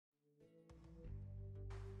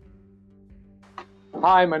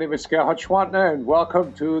Hi, my name is Gerhard Schwantner and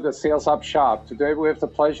welcome to the Sales Hub Shop. Today we have the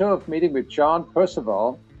pleasure of meeting with John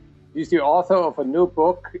Percival. He's the author of a new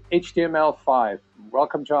book, HTML5.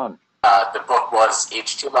 Welcome, John. The book was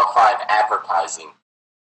HTML5 Advertising.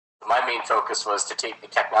 My main focus was to take the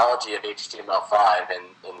technology of HTML5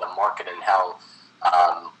 in the market and how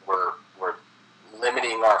we're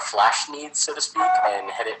limiting our Flash needs, so to speak, and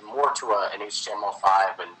head it more to an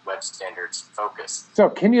HTML5 and web standards focus. So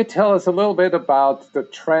can you tell us a little bit about the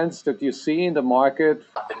trends that you see in the market?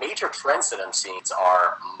 The major trends that I'm seeing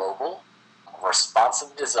are mobile,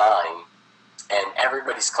 responsive design, and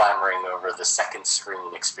everybody's clamoring over the second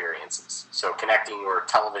screen experiences. So connecting your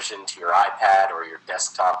television to your iPad or your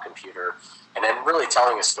desktop computer, and then really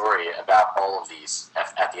telling a story about all of these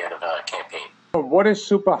at the end of a campaign. What is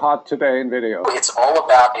super hot today in video? It's all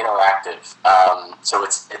about interactive. So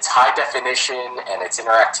it's high definition and it's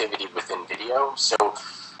interactivity within video. So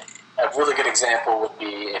a really good example would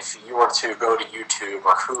be if you were to go to YouTube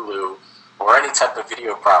or Hulu or any type of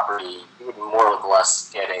video property, you would more or less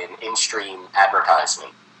get an in-stream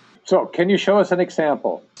advertisement. So can you show us an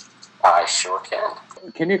example? I sure can.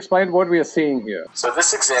 Can you explain what we are seeing here? So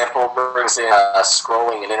this example brings in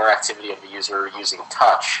scrolling and interactivity of the user using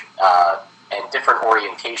touch and different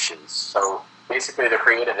orientations. So basically the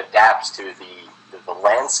creative adapts to the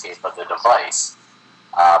landscape of the device.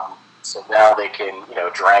 So now they can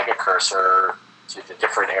drag a cursor to the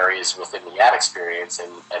different areas within the ad experience,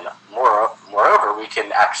 and moreover, we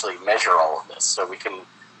can actually measure all of this. So we can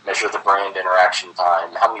measure the brand interaction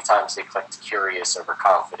time, how many times they clicked curious over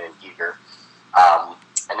confident, eager,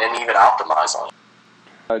 and then even optimize on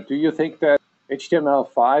it. Do you think that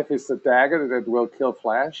HTML5 is the dagger that will kill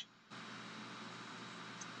Flash?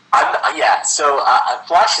 Yeah, so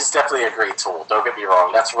Flash is definitely a great tool, don't get me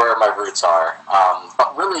wrong, that's where my roots are.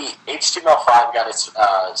 But really, HTML5 got its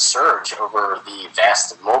surge over the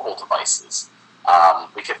vast mobile devices.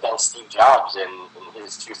 We could thank Steve Jobs in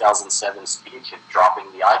his 2007 speech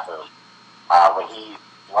dropping the iPhone, when he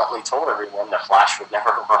bluntly told everyone that Flash would never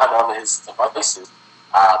run on his devices.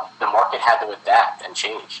 The market had to adapt and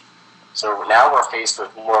change. So now we're faced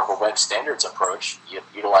with more of a web standards approach,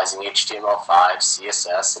 utilizing HTML5,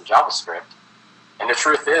 CSS, and JavaScript. And the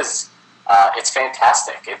truth is, it's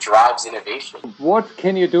fantastic. It drives innovation. What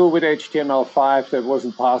can you do with HTML5 that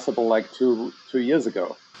wasn't possible like two years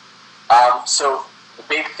ago? So the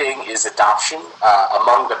big thing is adoption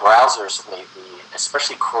among the browsers lately,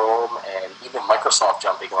 especially Chrome and even Microsoft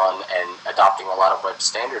jumping on and adopting a lot of web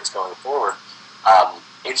standards going forward.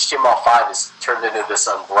 HTML5 has turned into this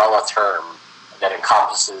umbrella term that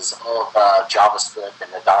encompasses all of JavaScript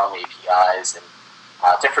and the DOM APIs and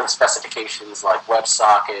different specifications like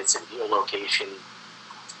WebSockets and geolocation.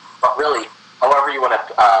 But really, however you want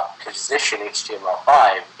to position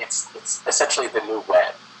HTML5, it's essentially the new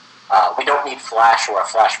web. We don't need Flash or a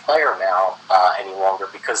Flash player now any longer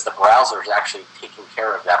because the browser is actually taking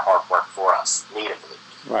care of that hard work for us natively.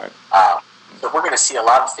 Right. So we're going to see a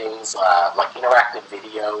lot of things like interactive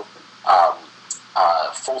video,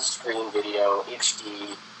 full screen video,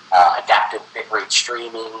 HD, adaptive bitrate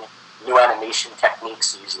streaming, new animation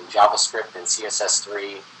techniques using JavaScript and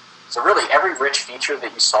CSS3. So really every rich feature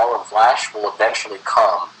that you saw in Flash will eventually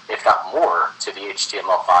come, if not more, to the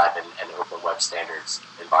HTML5 and open web standards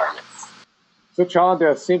environment. So John,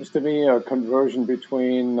 there seems to be a conversion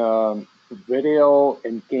between video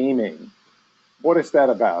and gaming. What is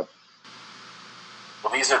that about?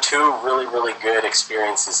 Well, these are two really, really good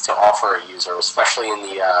experiences to offer a user, especially in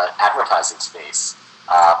the advertising space.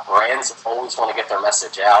 Brands always want to get their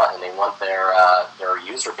message out, and they want their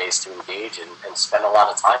user base to engage and spend a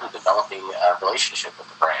lot of time developing a relationship with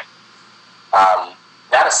the brand.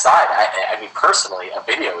 That aside, I mean, personally, a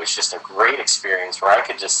video is just a great experience where I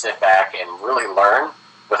could just sit back and really learn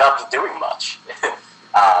without doing much.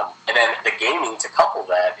 And then the gaming to couple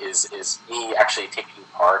that is me actually taking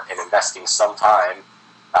part and investing some time,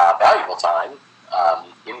 valuable time,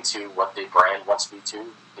 into what the brand wants me to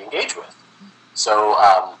engage with. So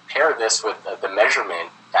pair this with the measurement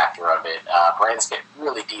factor of it, brands get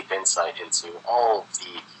really deep insight into all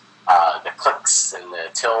of the clicks and the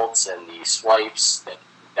tilts and the swipes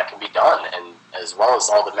that can be done, and as well as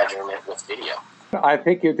all the measurement with video. I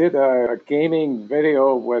think you did a gaming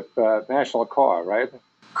video with National Car, right?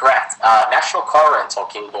 Correct. National Car Rental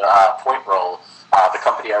came to Point Roll, the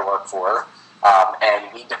company I work for,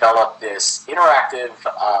 and we developed this interactive,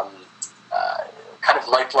 kind of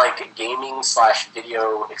lifelike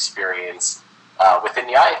gaming/video experience within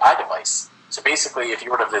the iDevice. So basically, if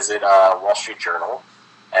you were to visit Wall Street Journal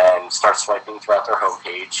and start swiping throughout their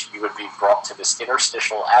homepage, you would be brought to this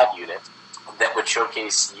interstitial ad unit that would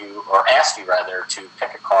showcase you, or ask you rather, to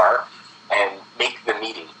pick a car and make the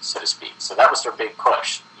meeting, so to speak. So that was their big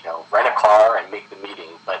push, rent a car and make the meeting,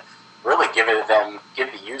 but really give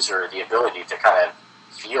the user the ability to kind of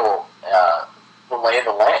feel the lay of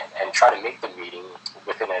the land and try to make the meeting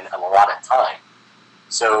within an allotted time.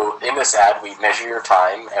 So in this ad, we measure your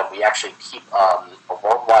time, and we actually keep a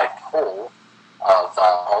worldwide poll of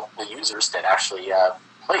all the users that actually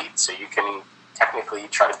played, so you can technically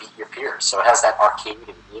try to beat your peers. So it has that arcade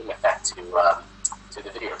and game effect to the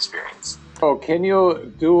video experience. Oh, can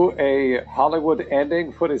you do a Hollywood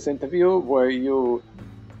ending for this interview where you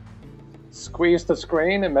squeeze the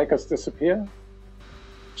screen and make us disappear?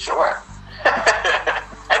 Sure.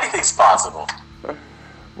 Anything's possible.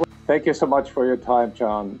 Thank you so much for your time,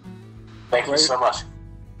 John. Thank you so much.